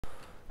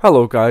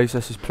Hello guys,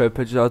 this is Proud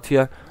Pigeonard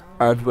here,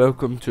 and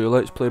welcome to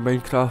Let's Play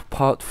Minecraft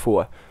Part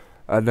 4.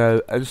 And now,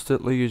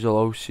 instantly you'll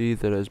all see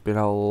there has been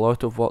a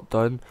lot of work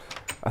done.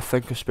 I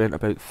think I spent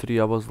about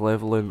 3 hours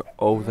levelling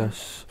all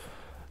this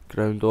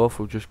ground off.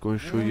 I'll just go and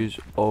show you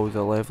all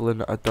the levelling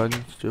that I've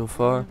done so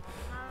far.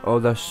 All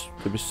this,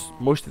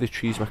 most of the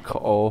trees were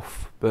cut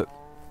off, but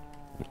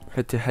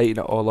had to heighten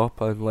it all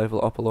up and level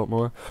it up a lot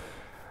more.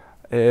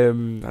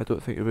 I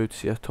don't think you'll be able to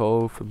see at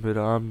all from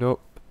where I am, nope,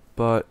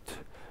 but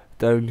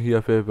down here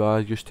where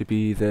used to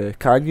be the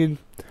canyon,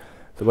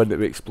 the one that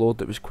we explored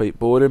that was quite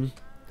boring,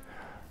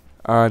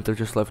 and I've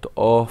just left it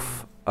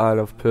off,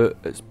 and I've put,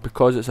 it's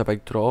because it's a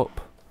big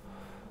drop,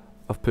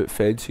 I've put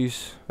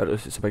fences, or at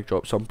least it's a big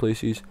drop some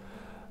places,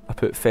 I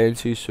put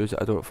fences so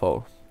that I don't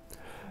fall.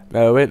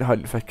 Now I went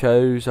hunting for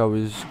cows.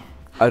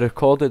 I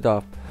recorded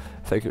I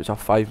think it was a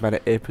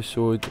 5-minute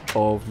episode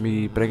of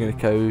me bringing the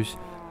cows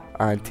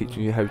and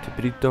teaching you how to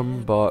breed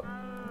them, but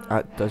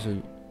that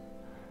doesn't,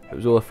 it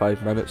was only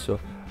 5 minutes. So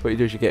what you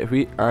do is you get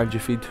wheat and you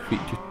feed wheat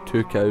to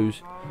 2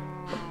 cows.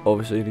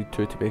 Obviously you need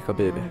 2 to make a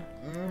baby.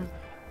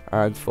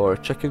 And for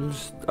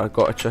chickens, I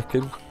got a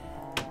chicken.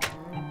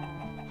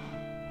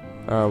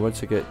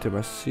 Once I get to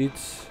my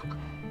seeds,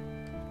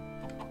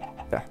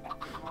 yeah,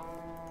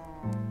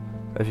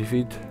 if you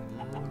feed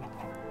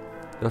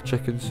your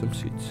chickens some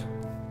seeds.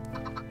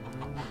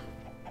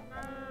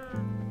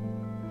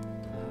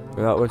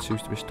 Now that one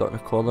seems to be stuck in a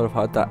corner. I've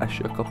had that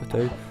issue a couple of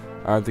times.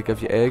 And they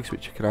give you eggs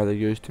which you can either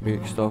use to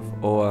make stuff,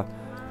 or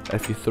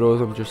if you throw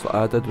them just like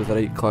I did with a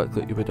right click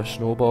like you would a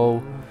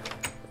snowball,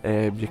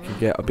 you can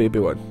get a baby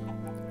one.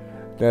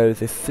 Now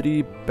the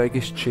 3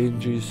 biggest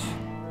changes,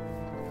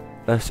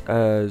 this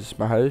is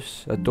my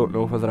house. I don't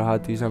know whether I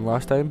had these in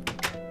last time.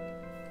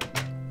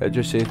 It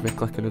just saves me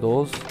clicking the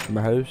doors in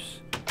my house.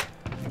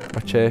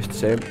 My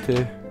chest's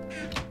empty,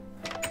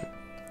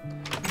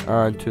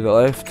 and to the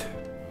left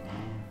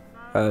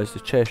is the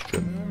chest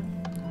room.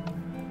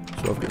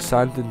 So I've got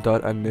sand and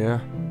dirt in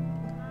there.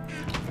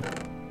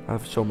 I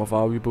have some of my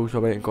valuables. I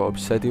went and got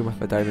obsidian with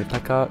my diamond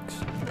pickaxe.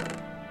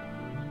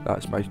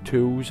 That's my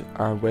tools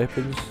and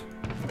weapons.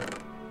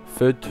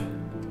 Food.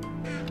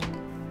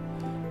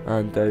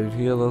 And down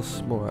here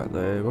there's more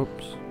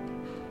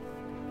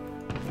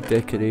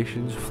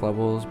decorations,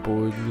 flowers,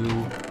 bone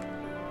meal.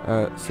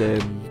 It's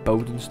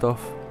building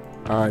stuff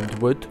and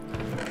wood.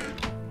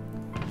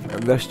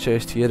 And this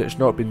chest here, it's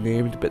not been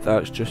named, but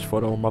that's just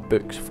for all my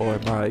books for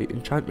my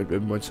enchantment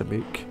room once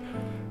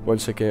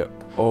I get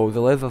all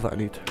the leather that I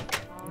need.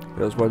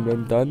 There's one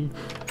room done.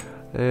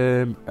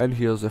 In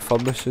here's the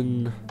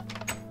furnacing.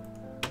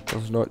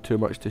 There's not too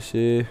much to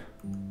say.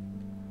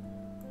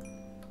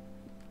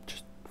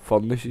 Just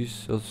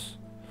furnaces.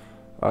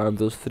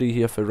 There's 3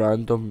 here for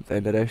random,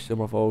 then the rest of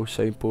them I've all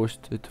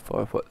signposted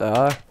for what they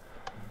are.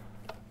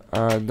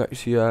 And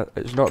next here,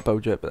 it's not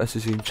built yet, but this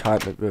is the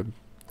enchantment room.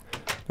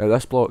 Now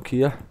this block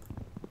here,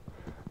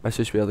 this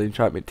is where the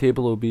enchantment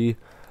table will be,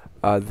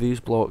 and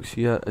these blocks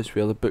here is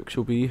where the books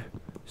will be,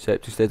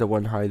 except instead of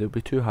 1 high they'll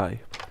be 2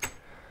 high.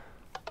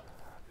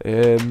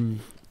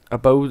 I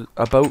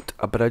built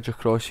a bridge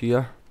across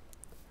here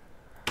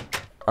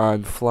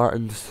and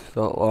flattened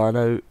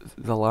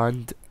the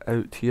land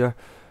out here,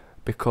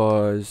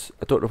 because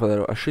I don't know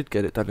whether I should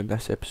get it done in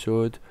this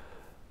episode,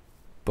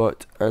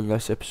 but in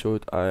this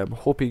episode I am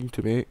hoping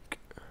to make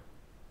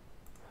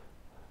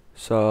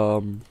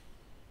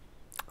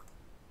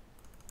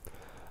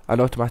an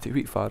automatic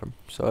wheat farm.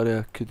 Sorry,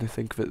 I couldn't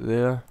think of it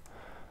there.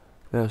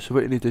 So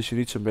what you need is you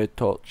need some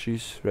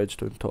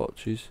redstone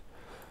torches.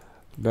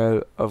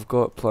 Now I've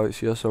got planks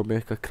here, so I'll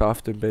make a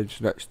crafting bench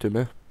next to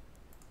me.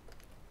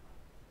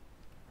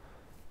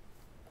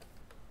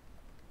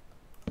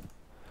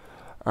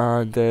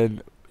 And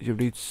then you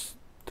need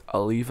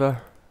a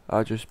lever.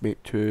 I just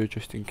make 2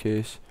 just in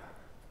case.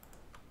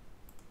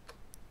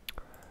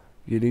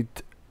 You need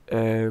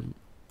a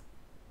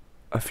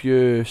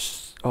few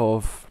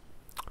of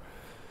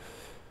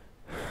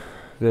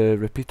the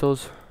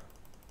repeaters.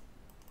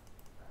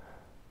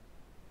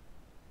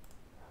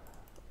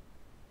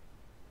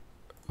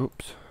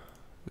 Oops,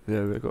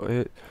 there we got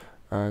it,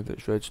 and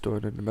it's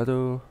redstone in the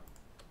middle.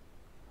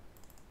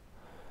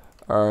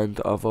 And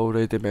I've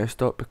already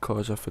messed up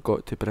because I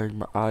forgot to bring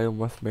my iron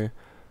with me,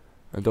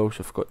 and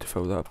also forgot to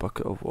fill that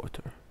bucket of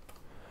water.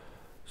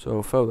 So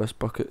I'll fill this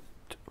bucket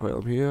while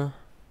I'm here,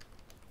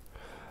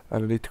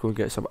 and I need to go and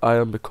get some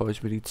iron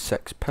because we need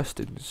 6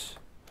 pistons.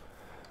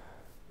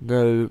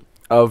 Now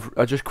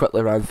I just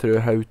quickly ran through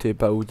how to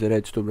build the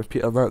redstone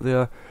repeater and that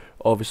there.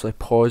 Obviously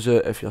pause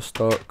it if you're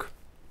stuck.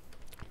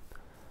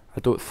 I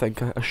don't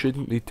think I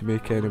shouldn't need to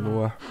make any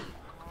more.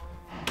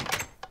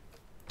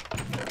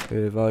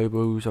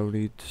 Valuables, I'll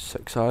need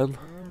 6 iron.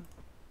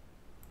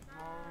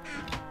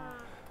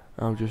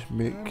 I'll just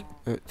make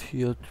it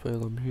here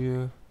while I'm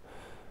here.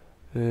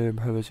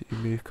 How is it you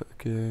make it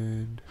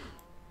again?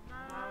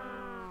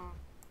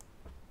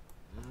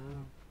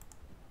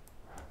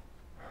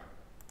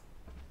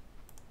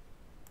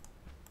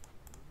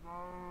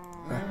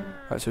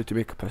 That's how to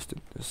make a piston.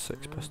 There's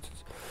 6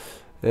 pistons.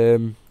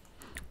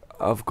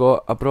 I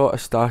brought a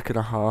stack and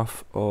a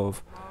half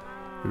of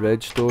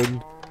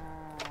redstone.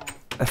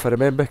 If I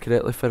remember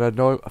correctly, for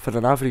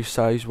an average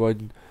size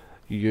one,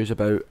 you use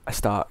about a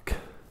stack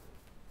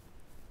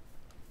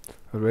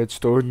of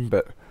redstone,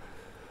 but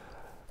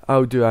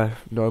I'll do a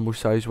normal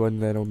size one,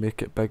 then I'll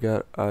make it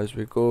bigger as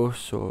we go.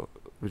 So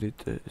we need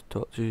the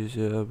torches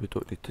here, we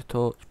don't need the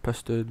torch,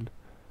 piston.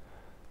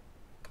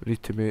 We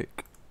need to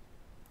make,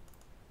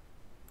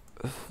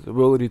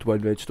 we only need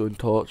one redstone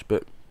torch,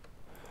 but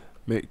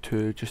make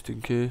two just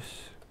in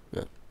case.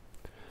 Yeah.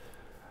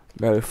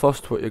 Now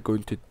first what you're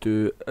going to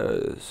do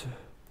is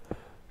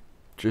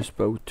just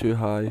build 2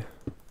 high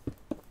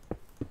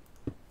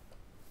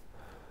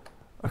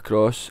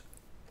across,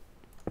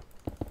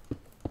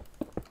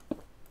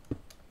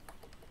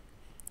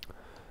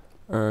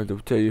 and I'll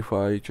tell you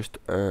why just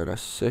in a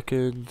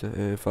second.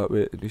 That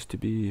way it needs to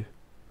be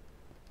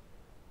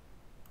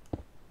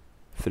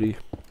 3.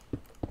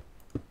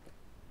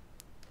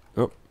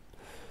 Oh,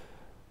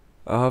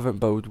 I haven't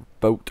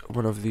built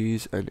one of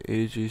these in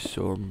ages,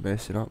 so I'm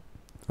messing up.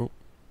 Oh,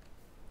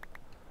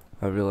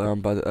 I really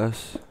am bad at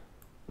this.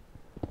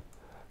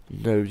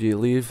 Now you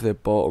leave the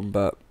bottom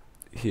bit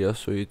here,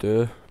 so you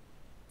do.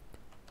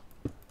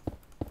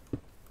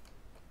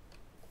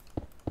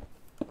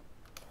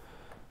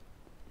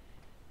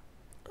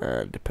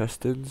 And the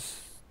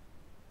pistons,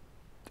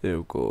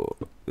 they'll go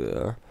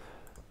there.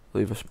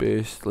 Leave a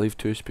space, leave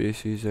 2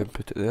 spaces and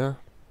put it there.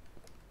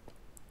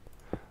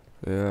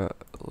 There,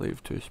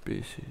 leave 2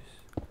 spaces.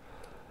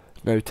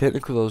 Now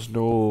technically there's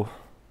no,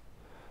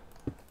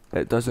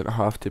 it doesn't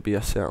have to be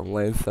a certain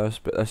length this,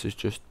 but this is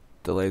just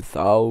the length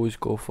I always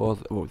go for,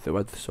 well the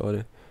width,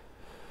 sorry.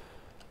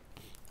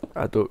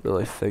 I don't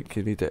really think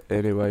you need it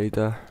any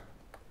wider.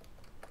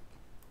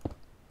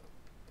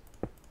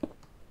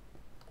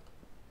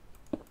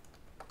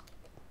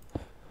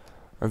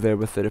 And then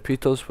with the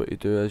repeaters, what you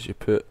do is you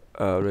put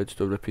a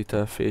redstone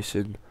repeater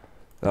facing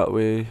that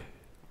way,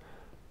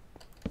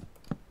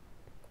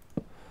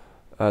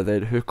 and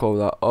then hook all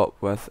that up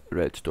with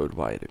redstone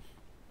wiring.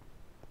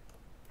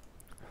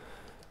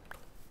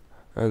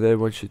 And then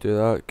once you do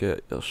that,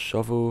 get your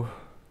shovel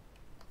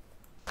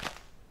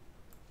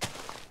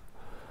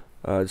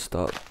and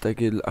start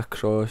digging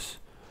across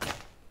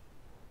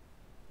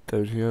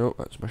down here. Oh,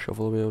 that's my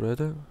shovel away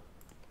already.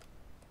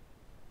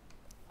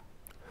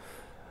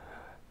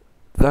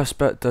 This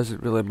bit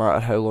doesn't really matter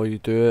how long you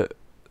do it,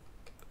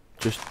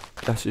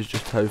 this is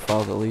just how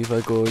far the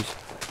lever goes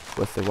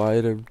with the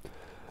wiring.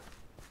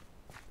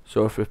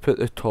 So if we put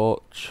the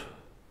torch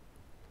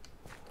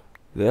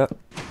there,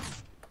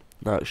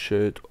 that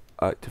should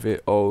activate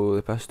all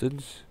the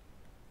pistons,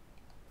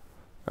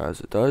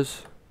 as it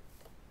does.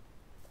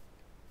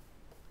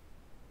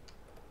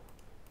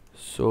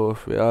 So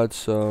if we add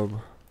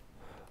some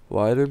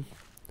wiring,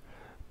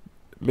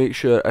 make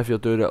sure if you're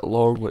doing it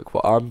long like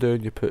what I'm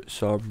doing, you put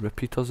some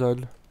repeaters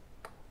in.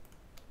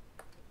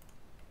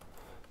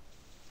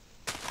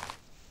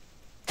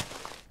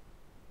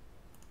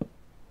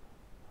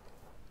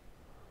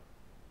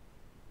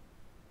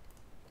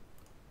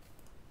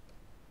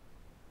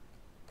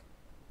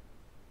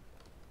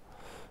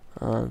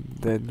 And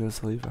then there's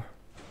the lever.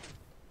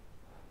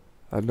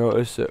 And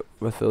notice that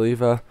with the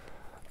lever,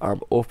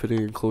 I'm opening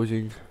and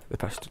closing the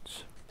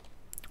pistons.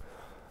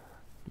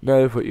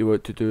 Now what you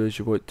want to do is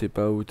you want to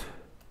build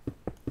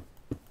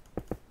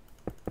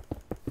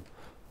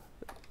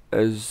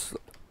as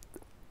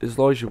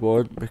long as you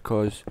want,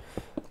 because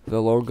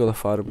the longer the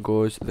farm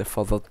goes, the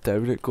further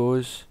down it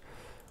goes.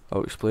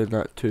 I'll explain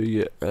that to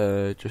you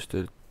just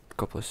in a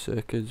couple of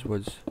seconds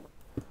once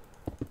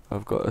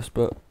I've got this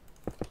bit.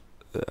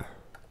 There.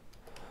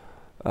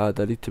 I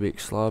need to make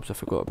slabs, I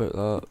forgot about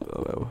that.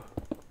 Oh well.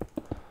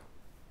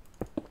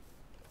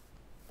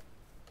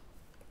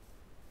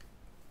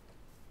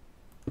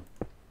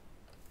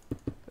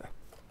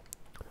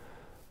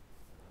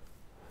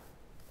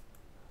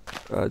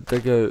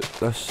 Dig out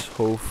this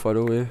whole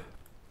furrow.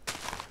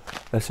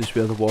 This is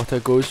where the water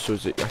goes, so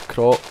that your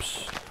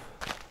crops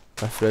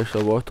are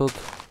freshly watered.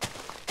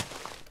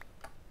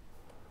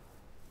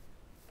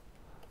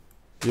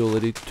 You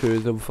only need 2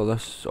 of them for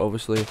this,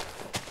 obviously.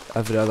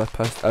 Every other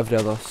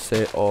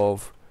set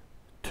of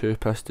 2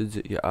 pistons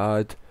that you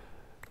add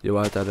in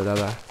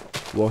another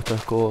water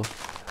cooler.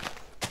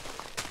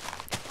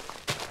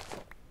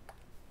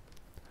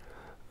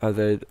 And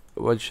then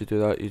once you do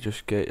that, you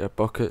just get your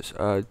buckets,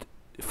 and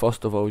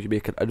first of all you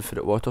make an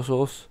infinite water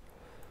source,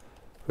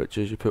 which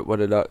is you put one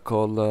in that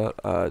corner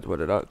and one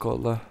in that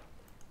corner,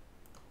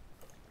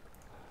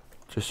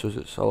 just so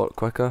it's a lot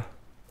quicker.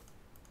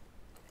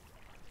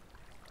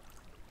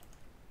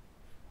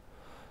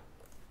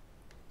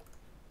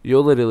 You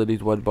only really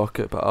need 1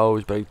 bucket, but I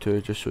always bring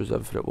 2 just so it's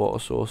infinite water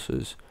source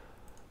is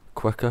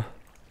quicker.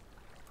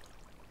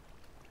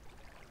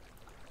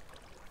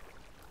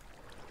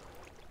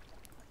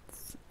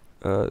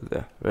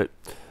 There, right.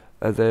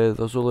 And then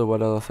there's only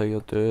one other thing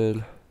you're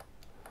doing.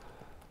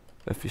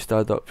 If you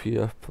stand up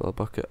here for the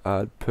bucket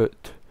and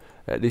put,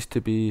 it needs to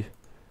be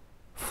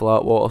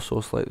flat water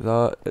source like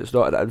that. It's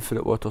not an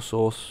infinite water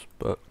source,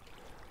 but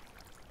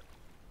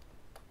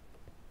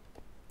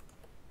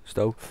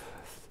still.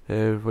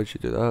 Once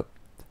you do that.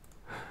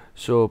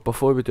 So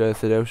before we do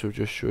anything else, I'll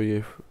just show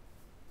you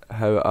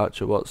how it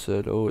actually works.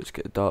 And oh, it's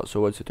getting dark.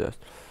 So once you do this,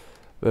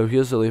 well,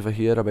 here's the lever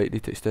here. I might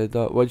need to extend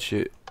that. Once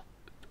you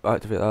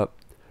activate that,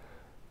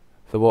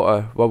 the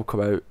water will come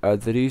out,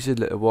 and the reason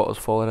that the water's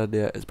falling in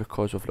there is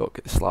because we've not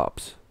got the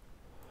slabs.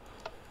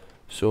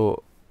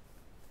 So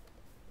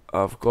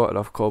I've got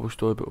enough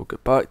cobblestone, but we'll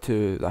get back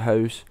to the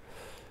house.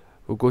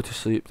 We'll go to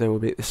sleep, then we'll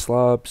make the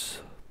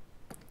slabs.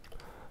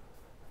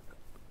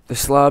 The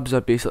slabs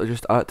are basically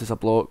just act as a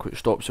block which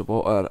stops the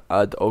water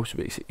and also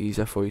makes it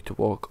easier for you to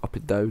walk up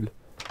and down.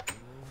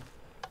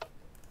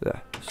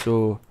 Yeah,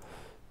 so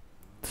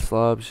the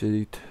slabs you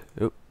need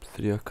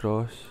 3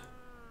 across.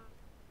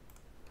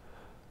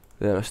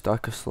 There, a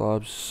stack of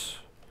slabs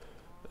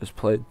is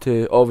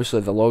plenty.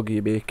 Obviously the longer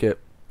you make it,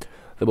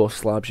 the more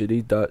slabs you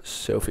need, that's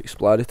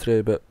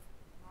self-explanatory, but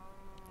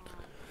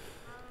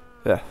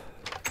yeah.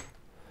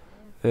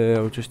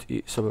 I'll just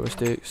eat some of my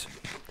steaks.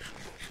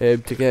 To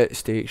get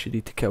steaks you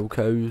need to kill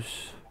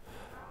cows.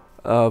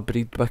 I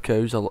breed my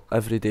cows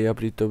every day. I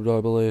breed them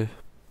normally,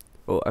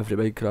 well, every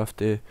Minecraft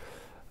day,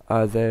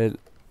 and then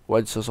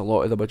once there's a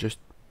lot of them I just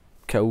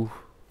kill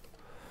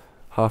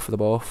half of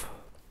them off.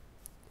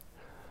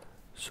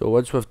 So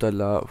once we've done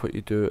that, what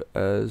you do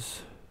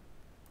is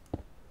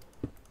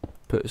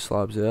put the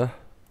slabs there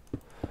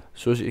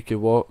so that you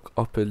can walk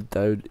up and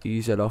down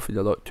easy enough and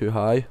you're not too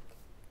high.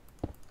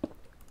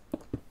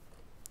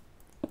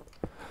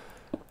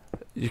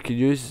 You can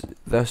use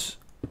this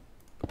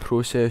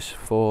process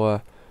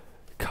for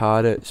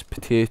carrots,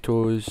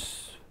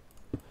 potatoes.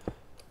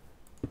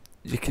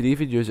 You can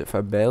even use it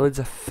for melons,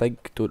 I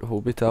think. Don't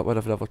hold me to that one,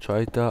 I've never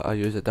tried that. I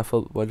use a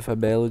different one for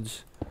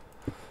melons.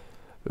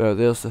 Well,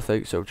 there's the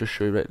thing, so I'll just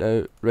show you right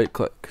now. Right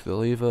click the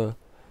lever,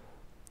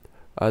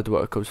 and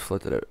water comes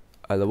flooding out,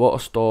 and the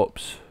water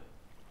stops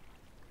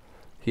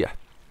here.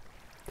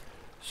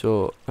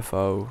 So if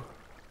I'll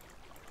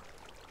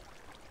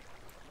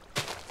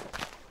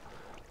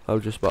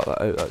just mark that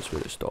out, that's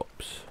where it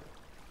stops.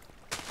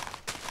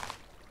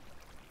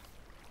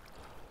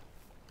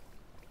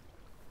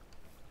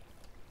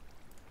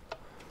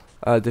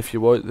 And if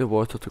you want the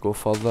water to go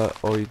further,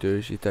 all you do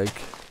is you dig.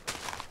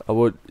 I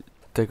won't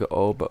dig it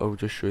all, but I'll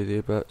just show you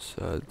the bits,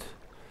 and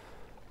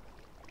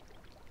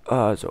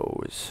as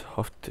always,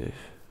 have to,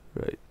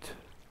 right.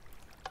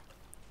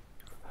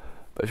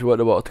 But if you want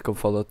the water to come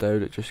further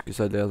down, it just goes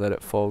in there, then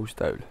it falls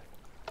down.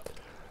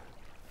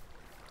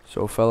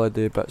 So fill in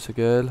the bits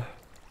again.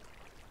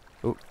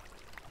 Oh.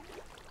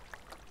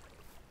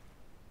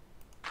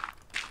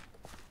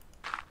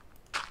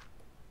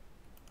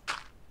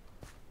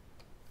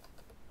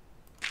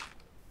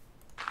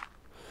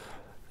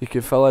 You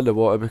can fill in the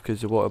water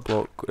because the water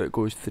block, it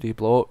goes 3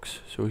 blocks,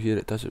 so here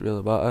it doesn't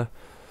really matter.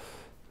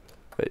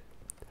 Right,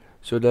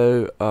 so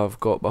now I've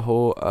got my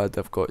hole and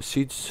I've got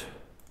seeds.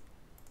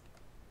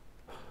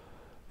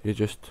 You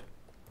just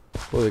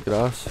mow the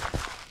grass.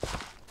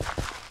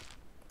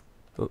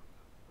 Oh,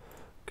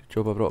 good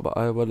job I brought my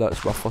iron one,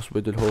 that's my first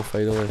wooden hole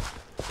finally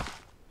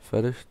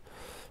finished.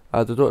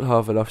 And I don't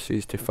have enough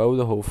seeds to fill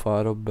the whole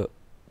farm, but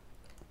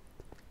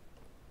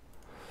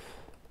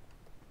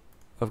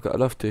I've got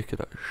enough to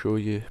kind of show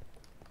you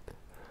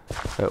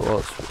how it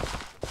works.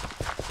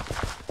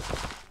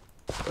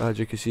 As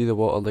you can see the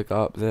water in the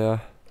gap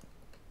there.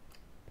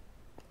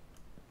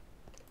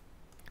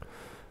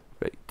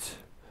 Right.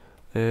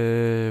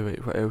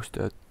 Right, what else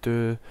do I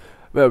do?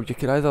 Well, you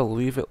can either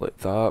leave it like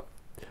that,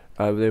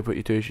 and then what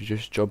you do is you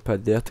just jump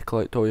in there to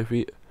collect all your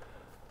wheat.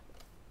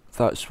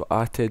 That's what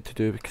I tend to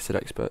do because the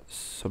next bit's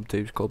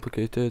sometimes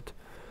complicated.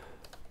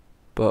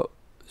 But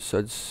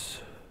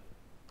since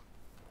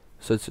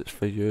it's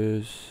for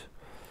use,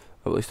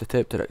 or at least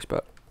attempt the next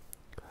bit,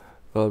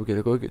 well, I'm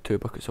gonna go get 2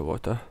 buckets of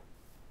water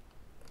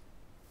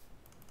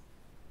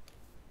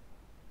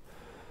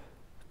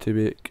to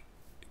make,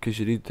 because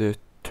you need the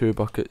 2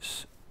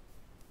 buckets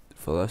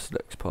for this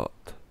next part.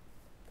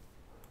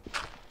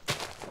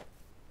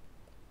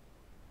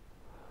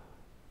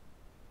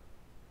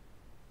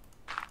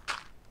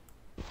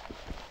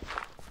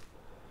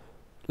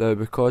 Now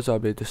because I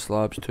made the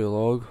slabs too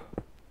long,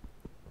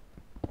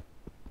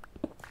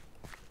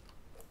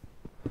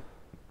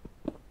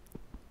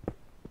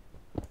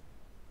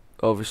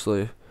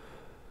 obviously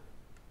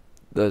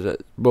there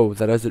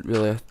isn't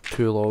really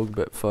too long,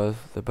 but for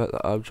the bit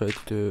that I'm trying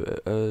to do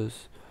it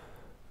is,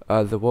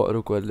 and the water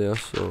will go in there,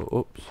 so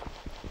oops.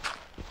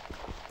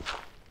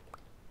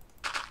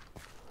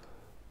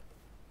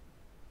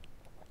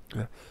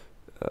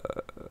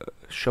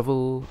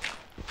 Shovel,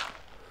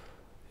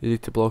 you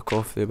need to block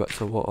off the bits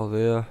of water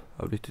there.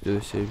 I need to do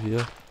the same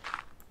here.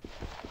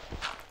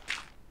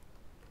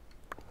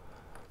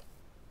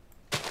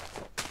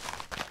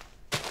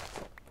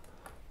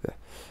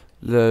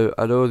 Now,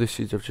 I know the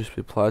seeds have just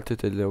been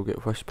planted and they'll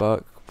get whisked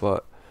back,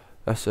 but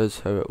this is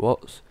how it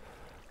works.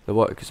 The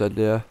water goes in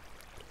there,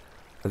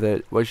 and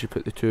then once you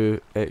put the 2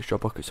 extra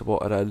buckets of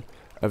water in,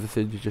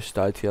 everything, you just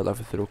stand here and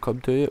everything will come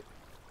to you.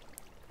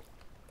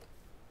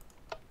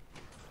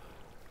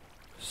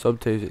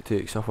 Sometimes it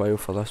takes a while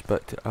for this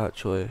bit to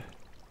actually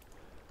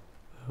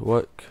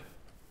work.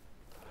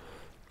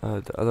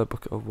 And another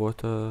bucket of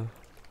water.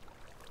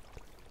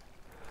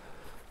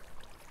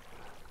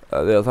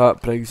 There,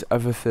 that brings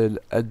everything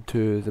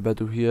into the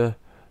middle here.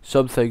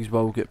 Some things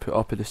will get put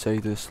up in the side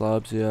of the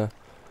slabs here,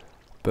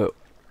 but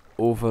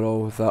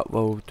overall that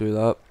will do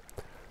that.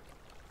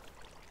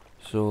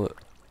 So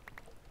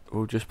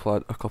we'll just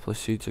plant a couple of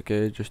seeds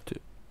again, just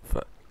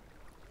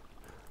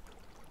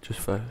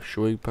for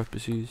showing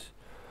purposes.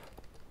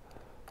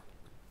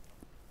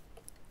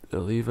 The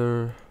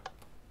lever.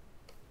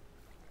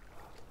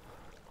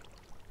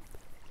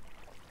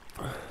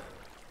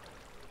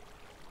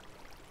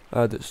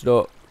 And it's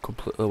not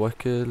completely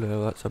working.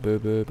 Well, that's a boo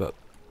boo, but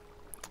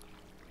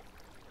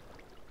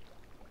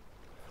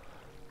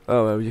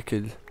oh well, you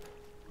can.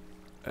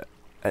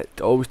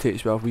 It always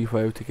takes me a wee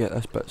while to get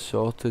this bit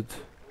sorted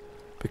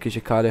because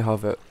you can't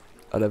have it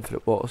an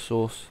infinite water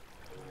source.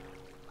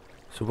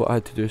 So what I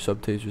had to do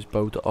sometimes was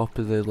build it up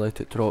and then let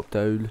it drop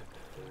down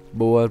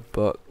more,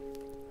 but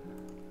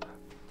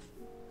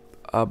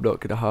I'm not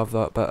going to have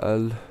that bit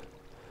in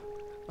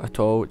at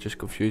all. It just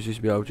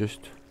confuses me. I'll just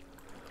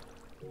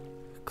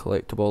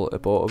collect them all at the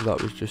bottom. That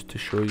was just to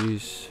show you.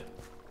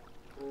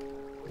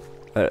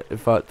 In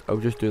fact, I'll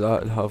just do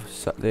that and have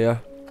sit there.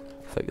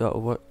 I think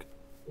that'll work.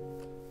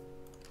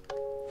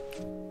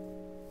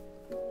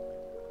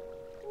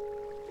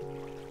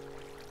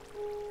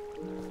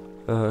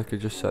 I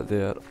could just sit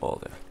there or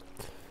there.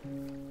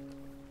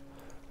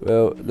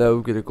 Well, now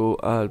I'm going to go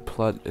and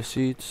plant the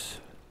seeds.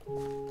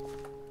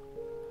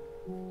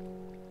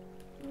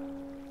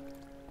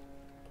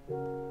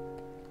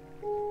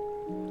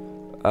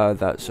 And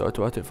that's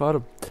automatic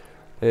farm.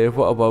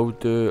 What I will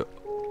do,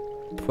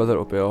 whether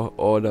it'll be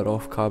on or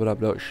off camera, I'm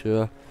not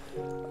sure.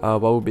 I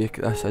will make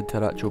this into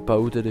an actual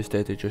building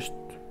instead of just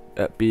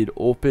it being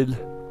open.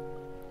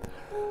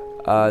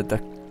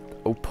 And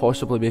I'll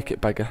possibly make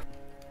it bigger.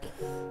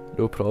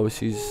 No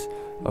promises.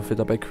 I've had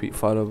a big wheat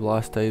farm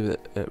last time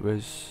that it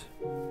was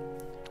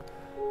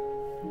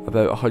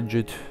about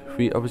 100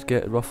 wheat I was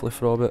getting roughly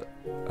from it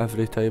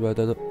every time I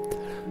did it.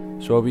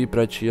 So a wee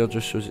bridge here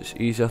just so it's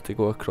easier to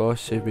go across,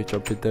 save me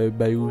jumping down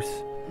miles.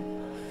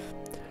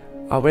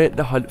 I went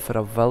to hunt for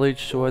a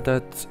village, so I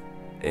did.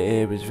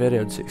 It was very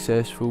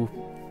unsuccessful.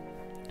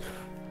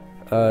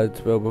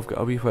 And well, we've got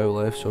a wee while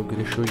left, so I'm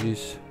going to show you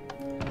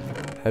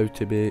how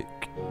to make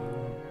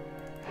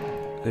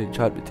the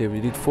enchantment table.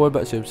 You need 4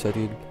 bits of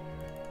obsidian,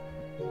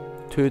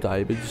 2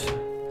 diamonds,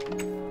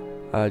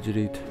 and you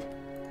need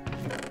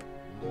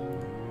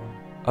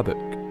a book.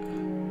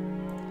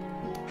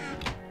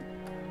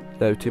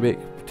 Now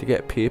to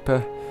get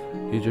paper,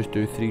 you just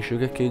do 3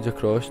 sugar canes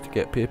across to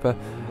get paper,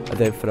 and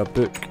then for a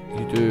book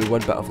you do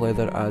 1 bit of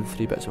leather and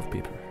 3 bits of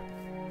paper.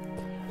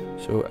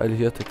 So in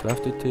here to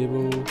crafting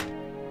table,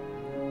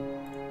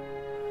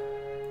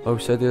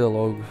 obsidian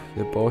along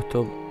the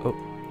bottom, oh,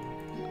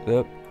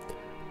 there,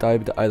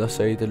 diamond at either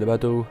side in the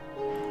middle,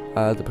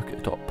 and the book at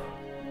the top.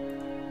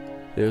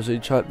 There's the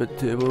enchantment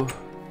table.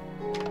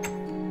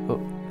 Oh,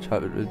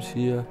 enchantment rooms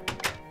here.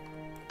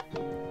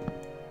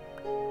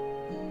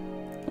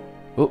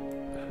 Oh,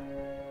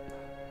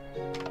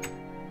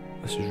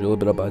 this has really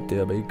been a bad day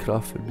of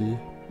Minecraft for me.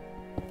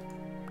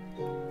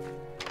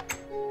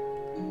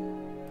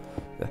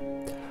 Yeah.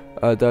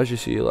 And as you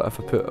see, like, if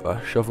I put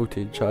a shovel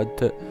to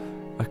enchant it,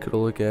 I can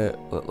only get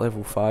like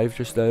level 5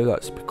 just now.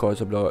 That's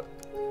because I've not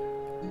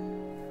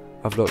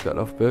got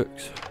enough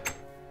books.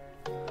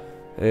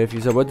 If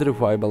you're wondering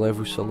why my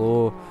level's so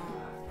low,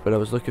 when I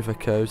was looking for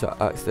cows I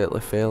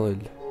accidentally fell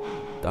and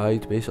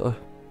died basically.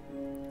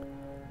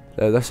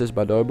 Now this is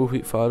my normal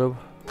wheat farm.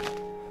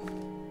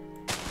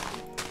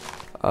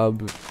 I'm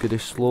going to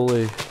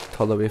slowly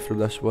turn away from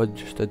this one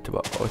just into my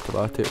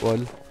automatic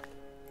one,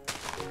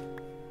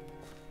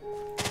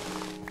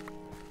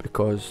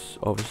 because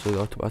obviously the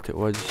automatic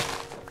one's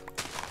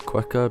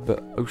quicker,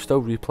 but I'll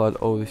still replant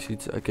all the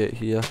seeds that I get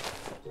here.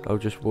 I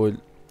just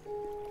won't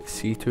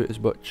see to it as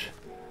much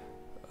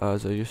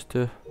as I used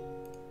to.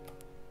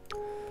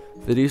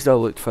 The reason I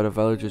looked for a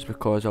village is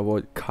because I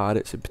want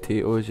carrots and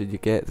potatoes, and you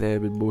get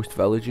them in most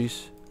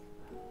villages.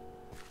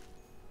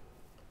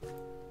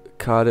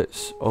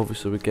 Carrots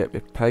obviously would get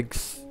me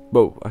pigs.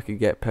 Well, I can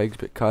get pigs,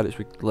 but carrots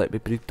would let me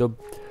breed them.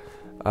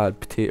 And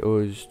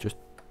potatoes just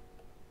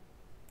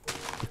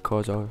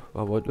because I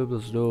want them.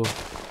 There's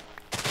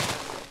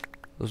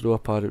no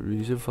apparent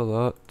reason for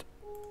that.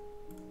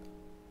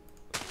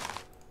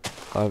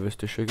 Harvest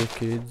the sugar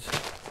canes.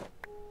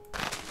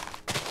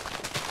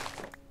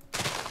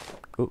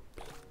 Oh.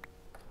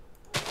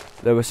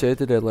 Now I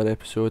said in the earlier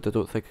episode I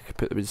don't think I could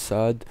put them in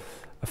sand.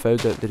 I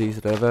found out the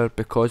reason ever,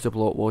 because the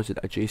block wasn't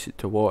adjacent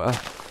to water,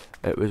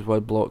 it was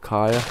 1 block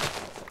higher,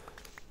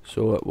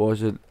 so it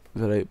wasn't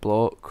the right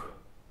block,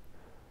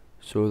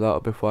 so that'll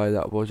be why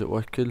that wasn't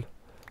working.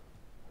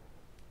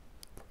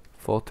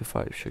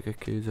 45 sugar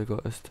canes I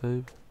got this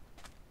time.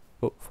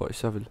 Oh,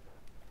 47.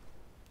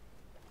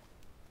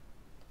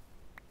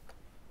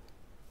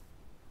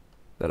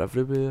 They're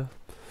everywhere.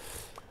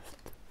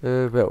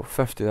 Well,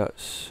 50,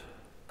 that's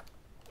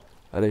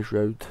a nice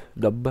round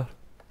number.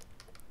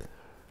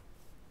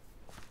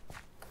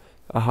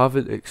 I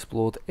haven't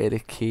explored any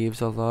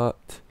caves or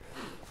that.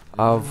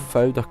 I've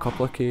found a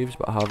couple of caves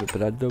but I haven't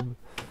been in them.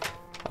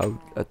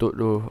 I don't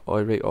know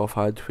right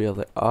offhand where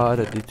they are.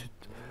 I need to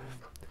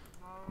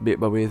make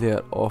my way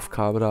there off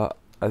camera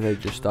and then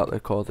just start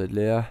recording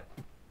there.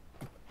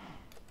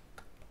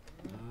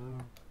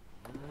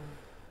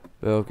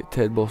 Well, I've got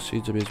 10 more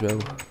seeds of me as well.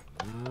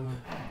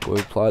 Go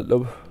and plant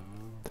them.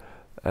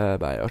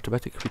 My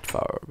automatic wheat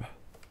farm.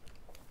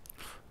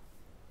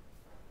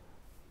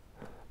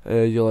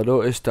 You'll have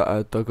noticed that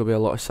I dug away a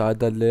lot of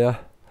sand in there.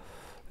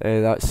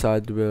 That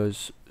sand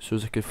was so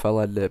as I could fill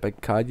in the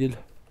big canyon.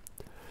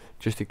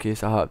 Just in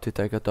case I have to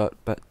dig a dirt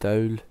bit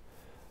down,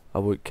 I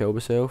won't kill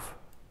myself.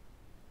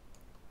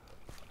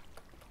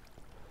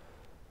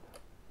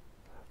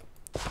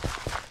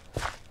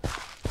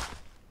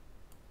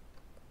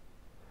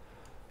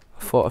 I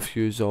fought a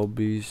few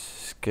zombies,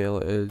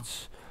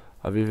 skeletons,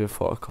 I've even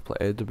fought a couple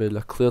of endermen.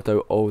 I cleared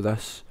out all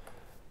this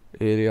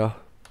area.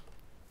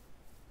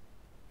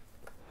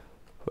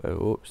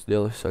 Well, it's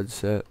nearly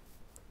sunset.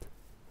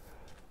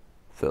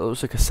 It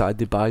looks like a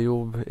sandy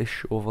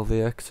biome-ish over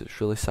there because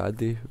it's really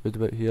sandy round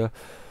about here.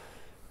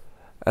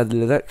 And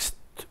in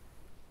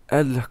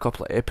a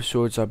couple of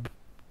episodes, I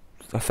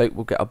think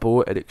we'll get a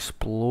boat and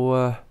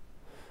explore,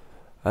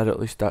 and at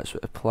least that's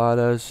what the plan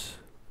is.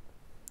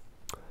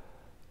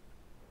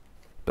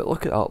 But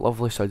look at that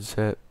lovely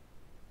sunset.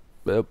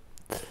 Well,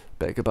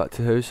 better get back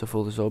to the house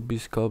before the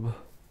zombies come.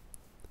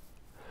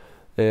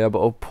 But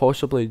I'll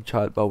possibly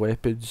enchant my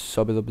weapons,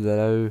 some of them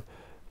now,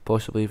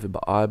 possibly even my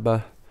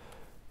armour,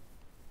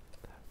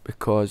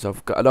 because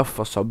I've got enough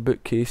for some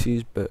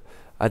bookcases, but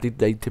I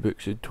need 90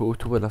 books in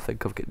total and I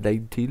think I've got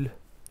 19.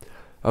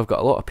 I've got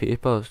a lot of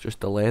paper, it's just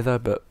the leather,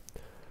 but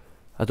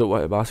I don't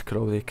want to massacre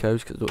all the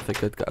cows because I don't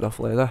think I'd get enough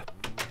leather.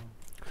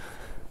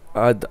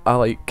 And I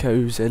like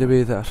cows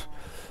anyway, they're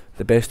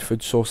the best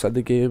food source in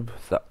the game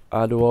that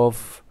I know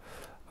of.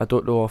 I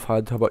don't know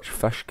offhand how much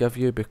fish give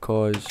you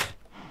because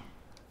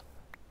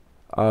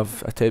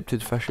I've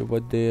attempted fishing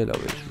one day and I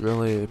was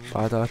really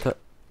bad at it.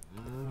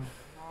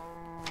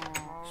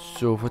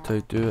 So what I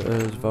do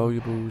is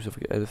valuables, if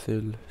I get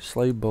anything,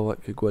 slime ball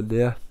that could go in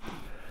there.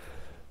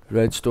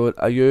 Redstone,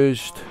 I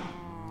used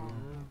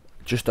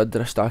just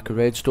under a stack of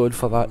redstone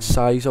for that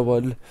size of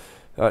one.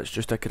 That's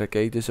just a kind of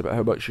guidance about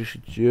how much you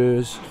should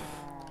use.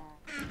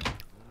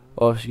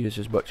 Obviously use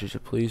as much as you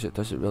please, it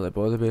doesn't really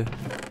bother me.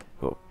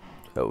 Well,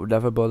 it will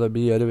never bother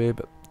me anyway,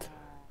 but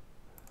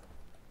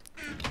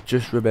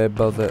just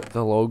remember that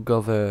the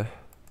longer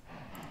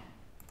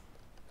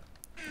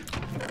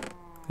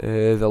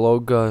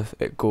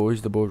it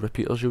goes, the more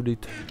repeaters you'll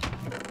need.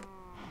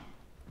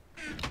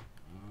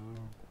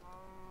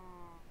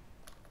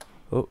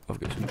 Oh, I've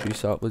got some tree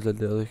saplings in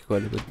there, they could go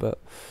in a good bit.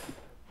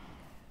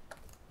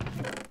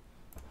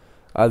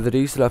 And the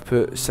reason I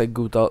put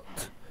single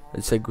dirt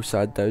and single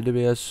sand down to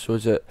me is so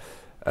that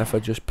if I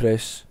just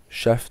press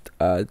shift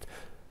and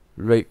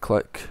right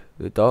click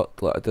the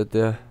dirt like I did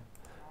there,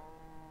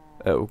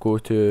 it will go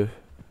to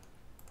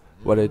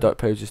one of the dirt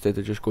piles instead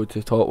of just going to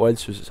the top one,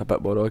 so it's a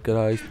bit more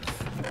organised.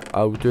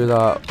 I'll do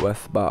that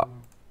with my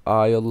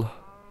iron.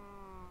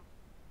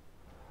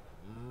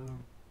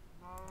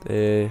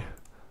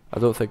 I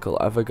don't think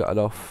I'll ever get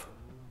enough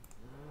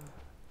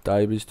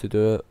diamonds to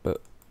do it,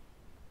 but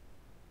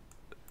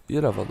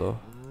you never know.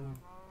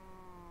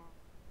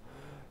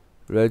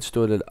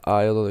 Redstone and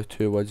iron are the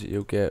two ones that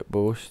you'll get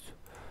most.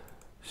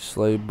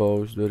 Slime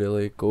balls, not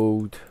really.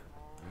 Gold,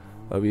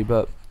 a wee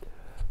bit.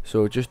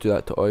 So just do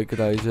that to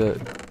organise it.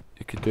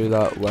 You can do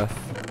that with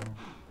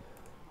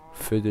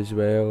food as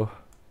well.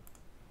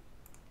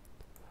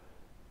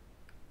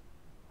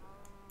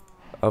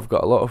 I've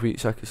got a lot of wheat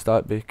so I can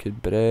start making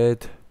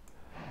bread.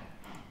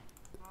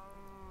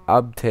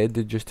 I'm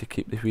tending just to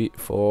keep the wheat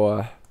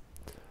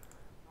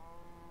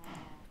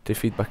to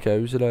feed my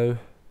cows now.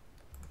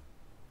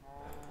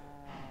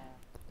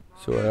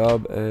 So I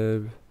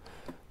am.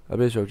 I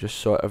may as well just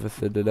sort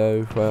everything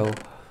now while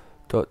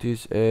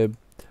these a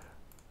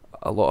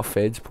lot of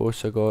fence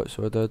posts I got,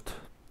 so I did.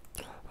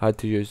 I had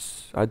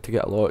to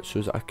get a lot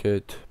so that I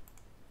could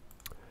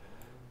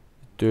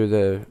do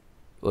the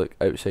like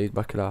outside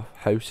my kind of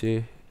house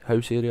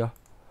area.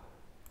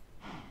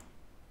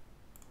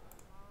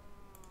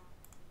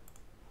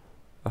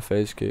 A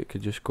fence gate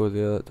could just go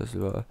there, that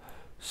doesn't matter.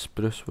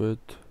 Spruce wood,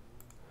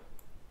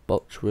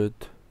 birch wood.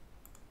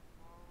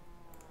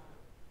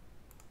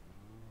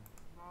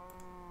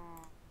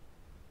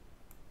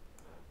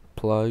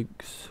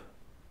 Planks.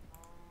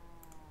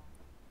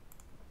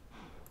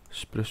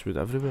 Spruce wood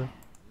everywhere.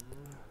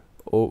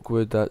 Oak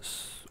wood,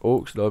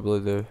 oak's normally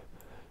the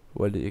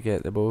one that you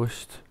get the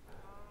most.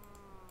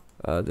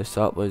 The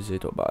saplings, they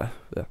don't matter.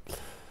 There.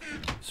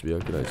 So we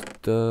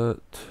organised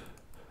that.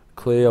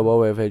 Clay, I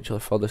will eventually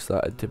furnace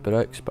that into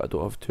bricks, but I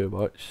don't have too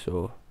much,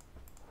 so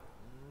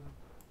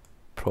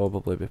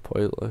probably be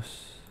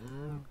pointless.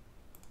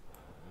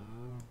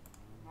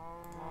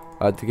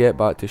 And to get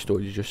back to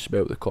stone, you just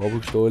smelt the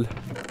cobblestone.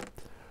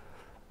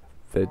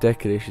 the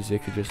decorations, they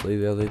can just lay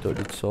there, they don't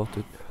need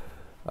sorted.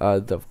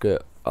 And I've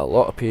got a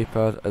lot of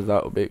paper, and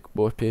that will make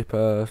more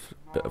paper,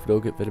 but I've not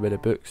got very many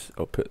books.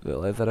 I'll put the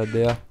leather in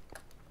there.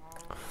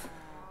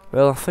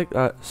 Well, I think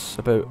that's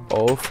about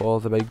all for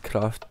the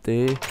Minecraft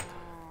day.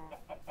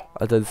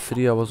 I did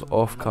 3 hours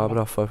off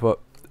camera for what,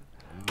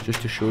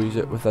 just to show you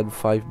it within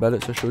 5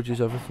 minutes I showed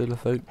you everything, I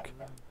think.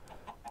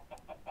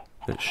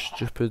 It's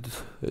stupid,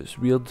 it's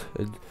weird,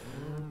 and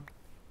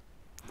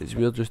it's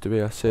weird just the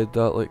way I said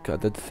that. Like, I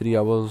did 3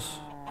 hours,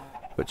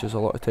 which is a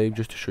lot of time,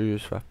 just to show you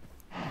for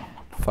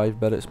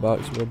 5 minutes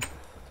maximum.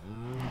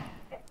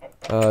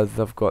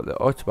 I've got the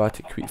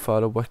automatic wheat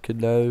farm working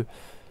now.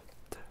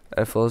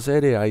 If there's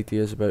any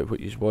ideas about what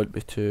you want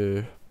me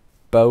to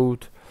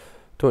build,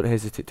 don't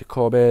hesitate to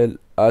comment.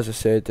 As I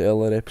said in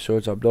earlier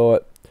episodes, I'm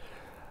not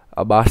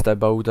a master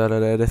builder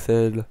or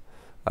anything.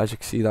 As you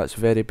can see, that's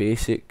very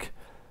basic.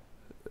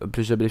 I'm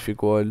presuming if you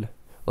go on,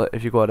 like,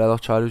 if you go on other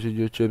channels on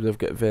YouTube, they've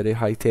got very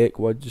high tech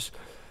ones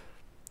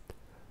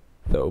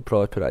that will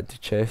probably put it into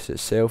chess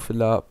itself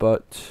and that,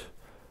 but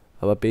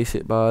I'm a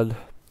basic man.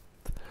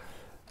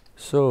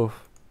 So,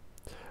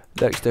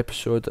 next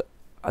episode,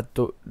 I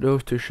don't know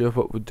too sure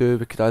what we'll do.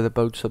 We could either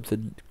build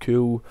something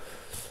cool.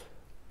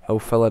 I'll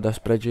fill in this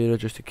bridge area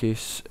just in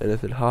case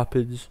anything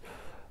happens.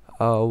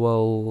 I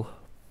will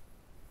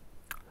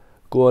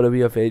go on a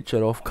wee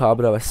adventure off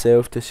camera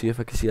myself to see if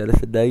I can see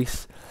anything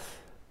nice.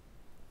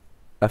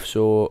 If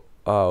so,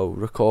 I'll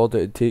record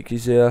it and take you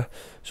there.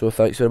 So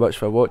thanks very much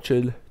for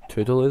watching.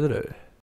 Toodaloo.